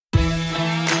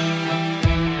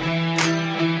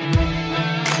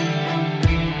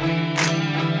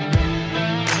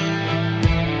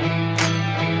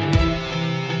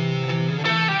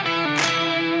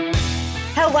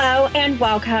and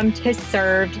welcome to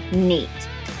Served Neat.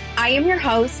 I am your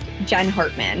host, Jen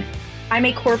Hartman. I'm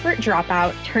a corporate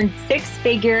dropout turned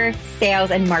six-figure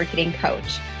sales and marketing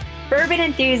coach, bourbon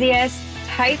enthusiast,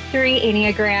 type 3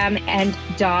 Enneagram, and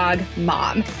dog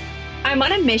mom. I'm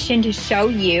on a mission to show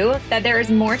you that there is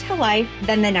more to life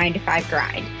than the 9-to-5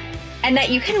 grind, and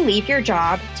that you can leave your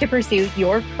job to pursue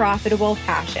your profitable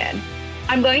passion.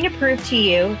 I'm going to prove to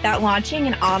you that launching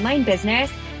an online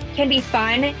business can be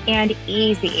fun and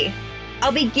easy.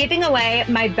 I'll be giving away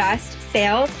my best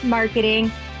sales,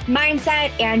 marketing,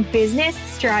 mindset, and business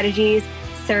strategies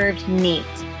served neat.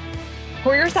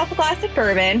 Pour yourself a glass of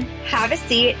bourbon, have a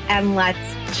seat, and let's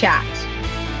chat.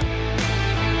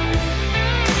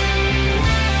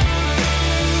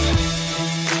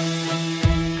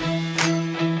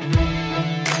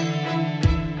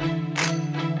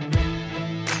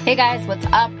 Hey guys, what's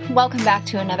up? Welcome back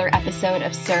to another episode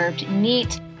of Served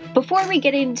Neat. Before we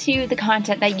get into the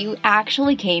content that you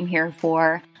actually came here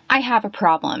for, I have a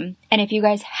problem. And if you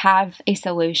guys have a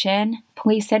solution,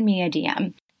 please send me a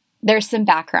DM. There's some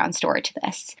background story to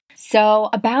this. So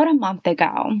about a month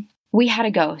ago, we had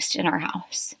a ghost in our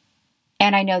house.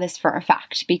 And I know this for a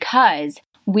fact because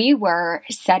we were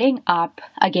setting up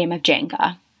a game of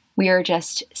Jenga. We were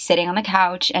just sitting on the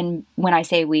couch. And when I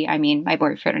say we, I mean my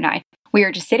boyfriend and I. We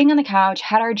were just sitting on the couch,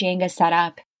 had our Jenga set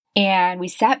up, and we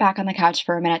sat back on the couch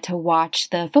for a minute to watch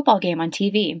the football game on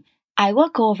TV. I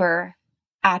look over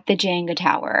at the Jenga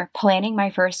tower, planning my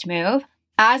first move.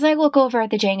 As I look over at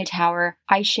the Jenga tower,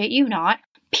 I shit you not,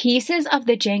 pieces of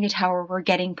the Jenga tower were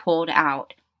getting pulled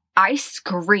out. I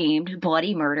screamed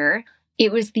bloody murder.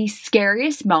 It was the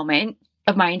scariest moment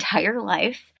of my entire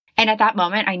life. And at that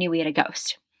moment, I knew we had a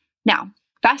ghost. Now,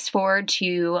 fast forward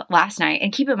to last night,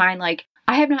 and keep in mind,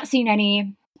 I have not seen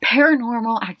any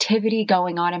paranormal activity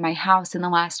going on in my house in the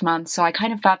last month, so I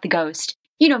kind of thought the ghost,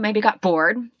 maybe got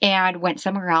bored and went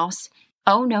somewhere else.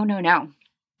 Oh, no.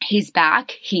 He's back,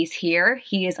 he's here,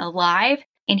 he is alive,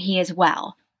 and he is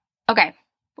well. Okay,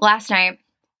 last night,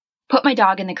 put my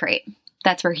dog in the crate.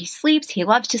 That's where he sleeps. He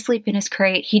loves to sleep in his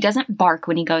crate. He doesn't bark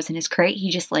when he goes in his crate.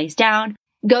 He just lays down,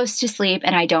 goes to sleep,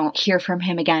 and I don't hear from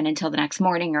him again until the next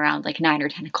morning around 9 or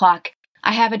 10 o'clock.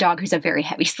 I have a dog who's a very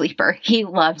heavy sleeper. He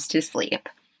loves to sleep.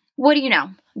 What do you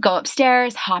know? Go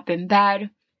upstairs, hop in bed.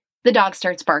 The dog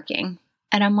starts barking.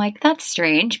 And I'm like, that's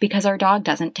strange because our dog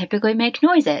doesn't typically make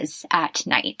noises at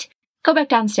night. Go back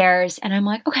downstairs and I'm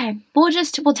like, okay, we'll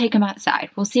take him outside.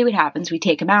 We'll see what happens. We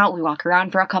take him out. We walk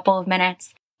around for a couple of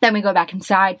minutes. Then we go back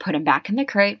inside, put him back in the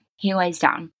crate. He lays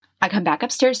down. I come back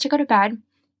upstairs to go to bed.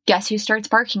 Guess who starts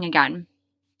barking again?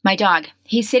 My dog.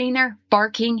 He's sitting there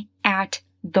barking at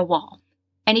the wall.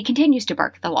 And he continues to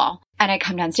bark at the wall. And I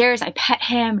come downstairs, I pet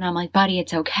him, and I'm like, buddy,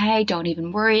 it's okay. Don't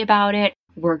even worry about it.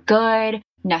 We're good.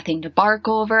 Nothing to bark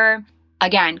over.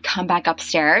 Again, come back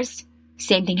upstairs.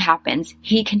 Same thing happens.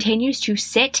 He continues to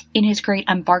sit in his crate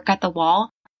and bark at the wall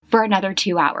for another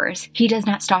 2 hours. He does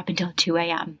not stop until 2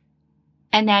 a.m.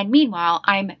 And then meanwhile,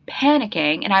 I'm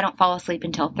panicking and I don't fall asleep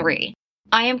until 3.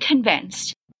 I am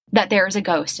convinced that there is a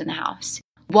ghost in the house.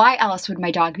 Why else would my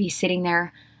dog be sitting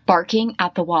there barking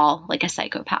at the wall like a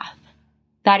psychopath?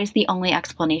 That is the only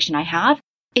explanation I have.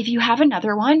 If you have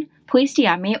another one, please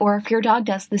DM me, or if your dog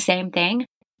does the same thing,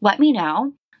 let me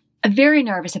know. I'm very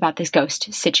nervous about this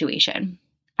ghost situation.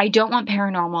 I don't want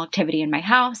paranormal activity in my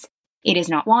house. It is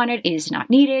not wanted. It is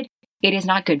not needed. It is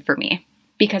not good for me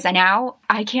because now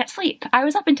I can't sleep. I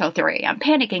was up until 3 a.m.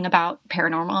 panicking about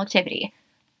paranormal activity.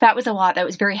 That was a lot. That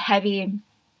was very heavy.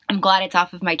 I'm glad it's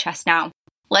off of my chest now.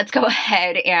 Let's go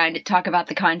ahead and talk about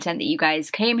the content that you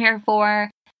guys came here for.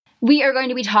 We are going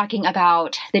to be talking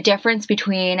about the difference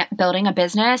between building a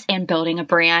business and building a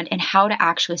brand and how to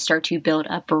actually start to build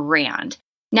a brand.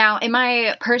 Now, in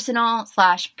my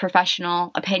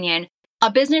personal/professional opinion,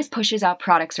 a business pushes out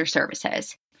products or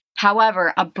services.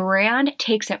 However, a brand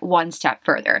takes it one step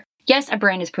further. Yes, a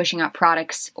brand is pushing out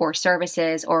products or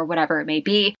services or whatever it may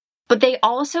be, but they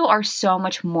also are so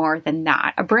much more than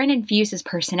that. A brand infuses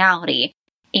personality.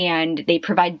 And they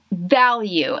provide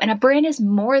value. And a brand is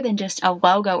more than just a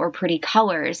logo or pretty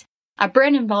colors. A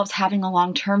brand involves having a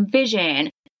long-term vision,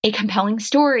 a compelling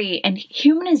story, and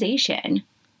humanization.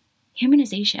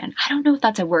 Humanization. I don't know if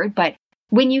that's a word, but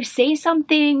when you say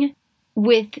something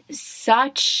with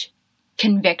such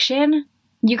conviction,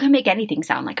 you can make anything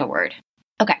sound like a word.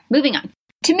 Okay, moving on.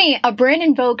 To me, a brand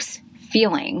invokes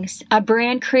feelings. A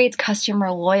brand creates customer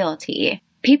loyalty.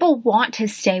 People want to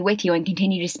stay with you and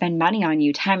continue to spend money on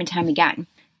you time and time again.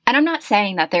 And I'm not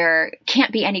saying that there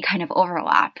can't be any kind of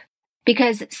overlap,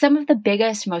 because some of the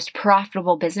biggest, most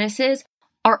profitable businesses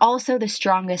are also the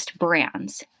strongest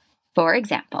brands. For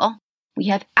example, we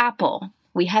have Apple,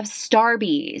 We have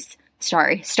Starbucks.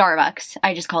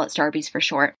 I just call it Starbucks for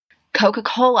short.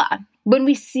 Coca-Cola. When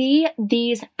we see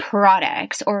these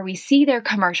products or we see their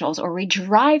commercials or we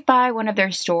drive by one of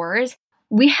their stores,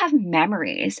 we have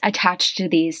memories attached to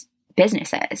these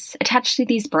businesses, attached to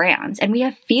these brands, and we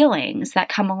have feelings that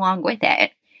come along with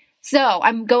it. So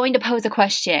I'm going to pose a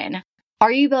question.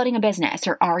 Are you building a business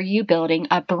or are you building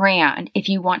a brand? If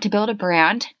you want to build a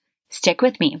brand, stick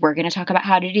with me. We're going to talk about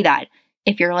how to do that.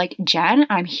 If you're like, Jen,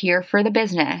 I'm here for the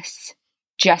business,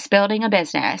 just building a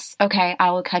business, okay,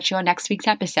 I will catch you on next week's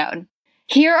episode.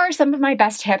 Here are some of my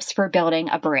best tips for building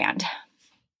a brand.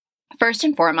 First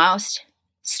and foremost,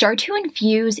 start to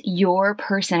infuse your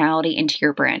personality into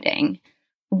your branding.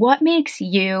 What makes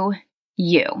you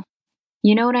you?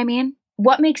 You know what I mean?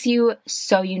 What makes you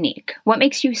so unique? What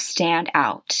makes you stand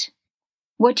out?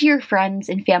 What do your friends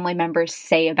and family members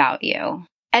say about you?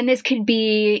 And this could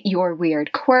be your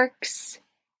weird quirks,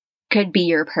 could be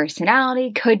your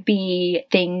personality, could be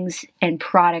things and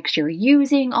products you're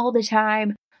using all the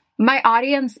time. My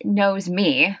audience knows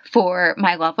me for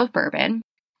my love of bourbon.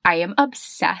 I am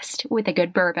obsessed with a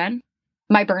good bourbon.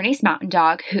 My Bernese Mountain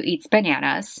Dog who eats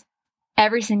bananas.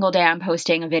 Every single day I'm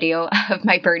posting a video of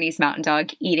my Bernese Mountain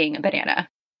Dog eating a banana.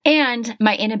 And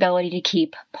my inability to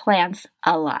keep plants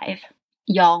alive.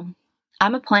 Y'all,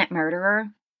 I'm a plant murderer.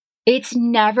 It's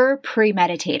never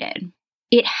premeditated.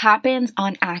 It happens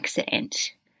on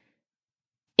accident.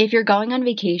 If you're going on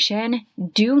vacation,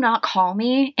 do not call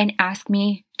me and ask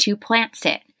me to plant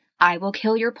sit. I will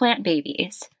kill your plant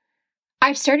babies.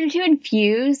 I've started to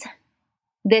infuse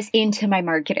this into my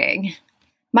marketing.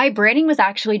 My branding was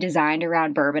actually designed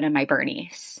around bourbon and my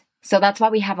Bernese. So that's why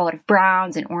we have a lot of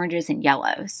browns and oranges and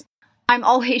yellows. I'm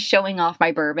always showing off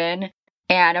my bourbon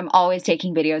and I'm always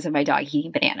taking videos of my dog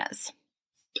eating bananas.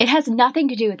 It has nothing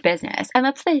to do with business. And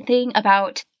that's the thing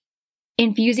about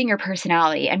infusing your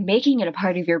personality and making it a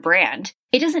part of your brand.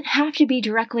 It doesn't have to be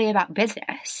directly about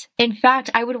business. In fact,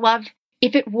 I would love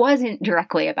if it wasn't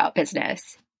directly about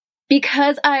business.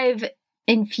 Because I've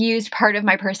infused part of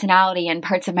my personality and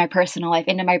parts of my personal life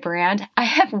into my brand, I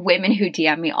have women who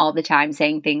DM me all the time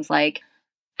saying things like,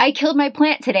 I killed my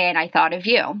plant today and I thought of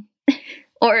you.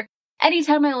 Or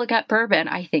anytime I look at bourbon,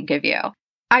 I think of you.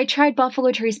 I tried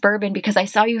Buffalo Trace bourbon because I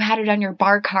saw you had it on your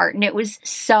bar cart and it was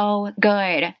so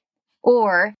good.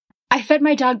 Or I fed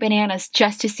my dog bananas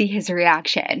just to see his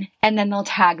reaction. And then they'll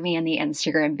tag me in the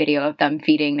Instagram video of them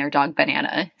feeding their dog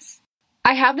bananas.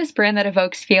 I have this brand that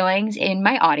evokes feelings in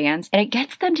my audience and it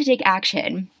gets them to take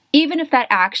action, even if that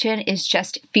action is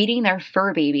just feeding their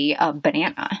fur baby a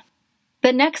banana.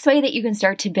 The next way that you can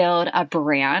start to build a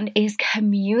brand is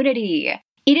community.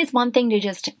 It is one thing to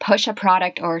just push a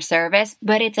product or service,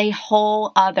 but it's a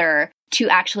whole other to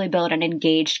actually build an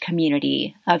engaged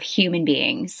community of human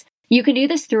beings. You can do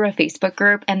this through a Facebook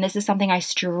group, and this is something I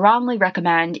strongly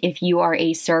recommend if you are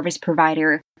a service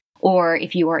provider or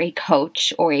if you are a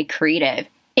coach or a creative.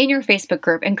 In your Facebook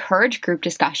group, encourage group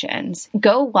discussions.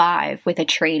 Go live with a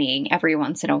training every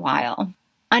once in a while.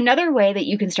 Another way that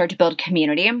you can start to build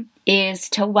community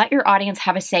is to let your audience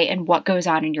have a say in what goes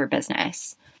on in your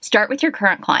business. Start with your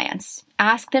current clients.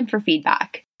 Ask them for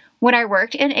feedback. When I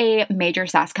worked in a major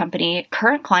SaaS company,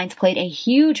 current clients played a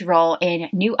huge role in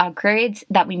new upgrades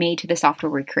that we made to the software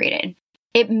we created.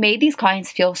 It made these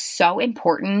clients feel so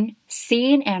important,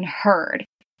 seen, and heard.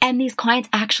 And these clients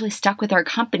actually stuck with our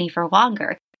company for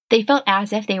longer. They felt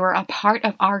as if they were a part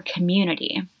of our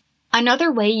community.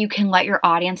 Another way you can let your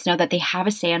audience know that they have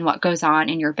a say in what goes on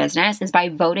in your business is by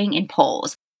voting in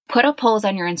polls. Put up polls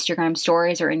on your Instagram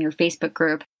stories or in your Facebook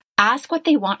group. Ask what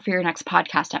they want for your next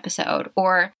podcast episode,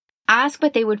 or ask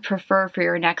what they would prefer for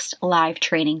your next live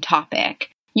training topic.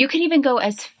 You can even go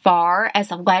as far as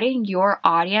letting your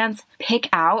audience pick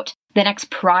out the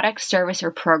next product, service, or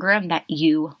program that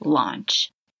you launch.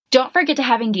 Don't forget to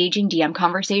have engaging DM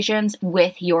conversations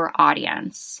with your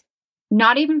audience,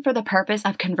 not even for the purpose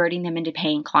of converting them into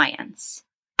paying clients.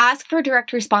 Ask for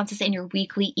direct responses in your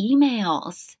weekly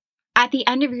emails. At the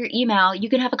end of your email, you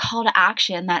can have a call to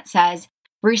action that says,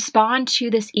 respond to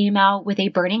this email with a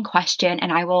burning question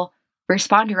and I will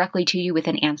respond directly to you with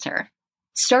an answer.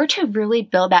 Start to really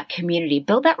build that community,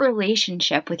 build that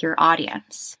relationship with your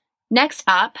audience. Next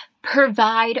up,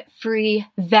 provide free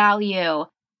value.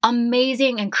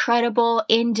 Amazing, incredible,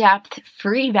 in-depth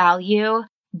free value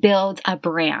builds a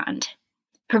brand.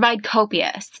 Provide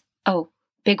copious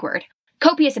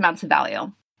amounts of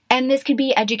value. And this could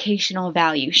be educational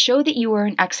value. Show that you are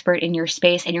an expert in your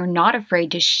space and you're not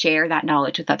afraid to share that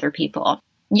knowledge with other people.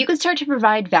 You can start to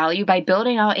provide value by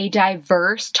building out a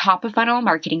diverse top-of-funnel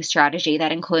marketing strategy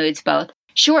that includes both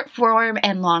short-form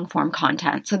and long-form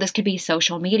content. So this could be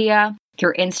social media,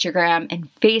 through Instagram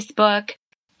and Facebook,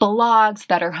 blogs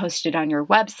that are hosted on your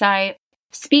website,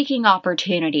 speaking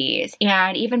opportunities,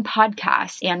 and even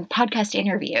podcasts and podcast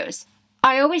interviews.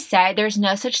 I always say there's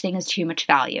no such thing as too much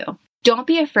value. Don't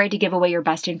be afraid to give away your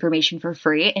best information for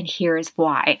free, and here's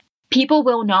why. People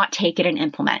will not take it and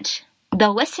implement.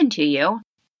 They'll listen to you,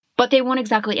 but they won't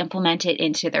exactly implement it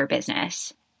into their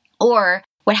business. Or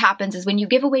what happens is when you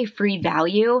give away free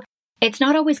value, it's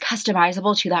not always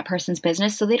customizable to that person's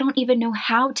business, so they don't even know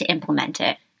how to implement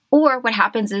it. Or what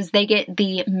happens is they get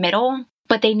the middle,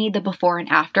 but they need the before and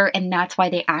after, and that's why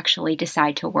they actually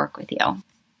decide to work with you.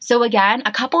 So again,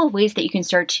 a couple of ways that you can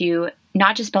start to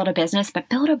not just build a business, but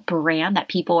build a brand that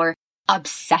people are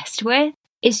obsessed with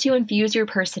is to infuse your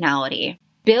personality,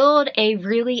 build a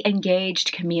really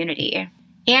engaged community,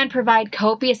 and provide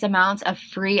copious amounts of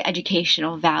free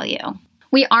educational value.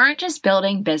 We aren't just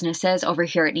building businesses over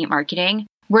here at Neat Marketing.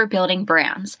 We're building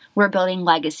brands. We're building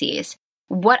legacies.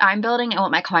 What I'm building and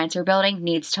what my clients are building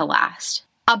needs to last.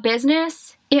 A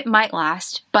business, it might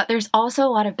last, but there's also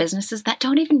a lot of businesses that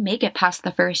don't even make it past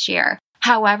the first year.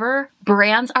 However,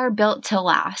 brands are built to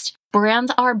last.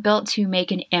 Brands are built to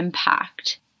make an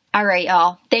impact. All right,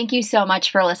 y'all. Thank you so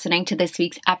much for listening to this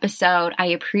week's episode. I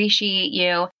appreciate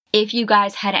you. If you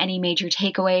guys had any major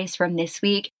takeaways from this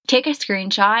week, take a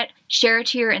screenshot, share it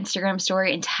to your Instagram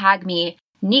story, and tag me,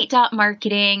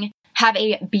 neat.marketing. Have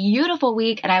a beautiful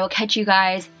week, and I will catch you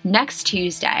guys next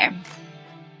Tuesday.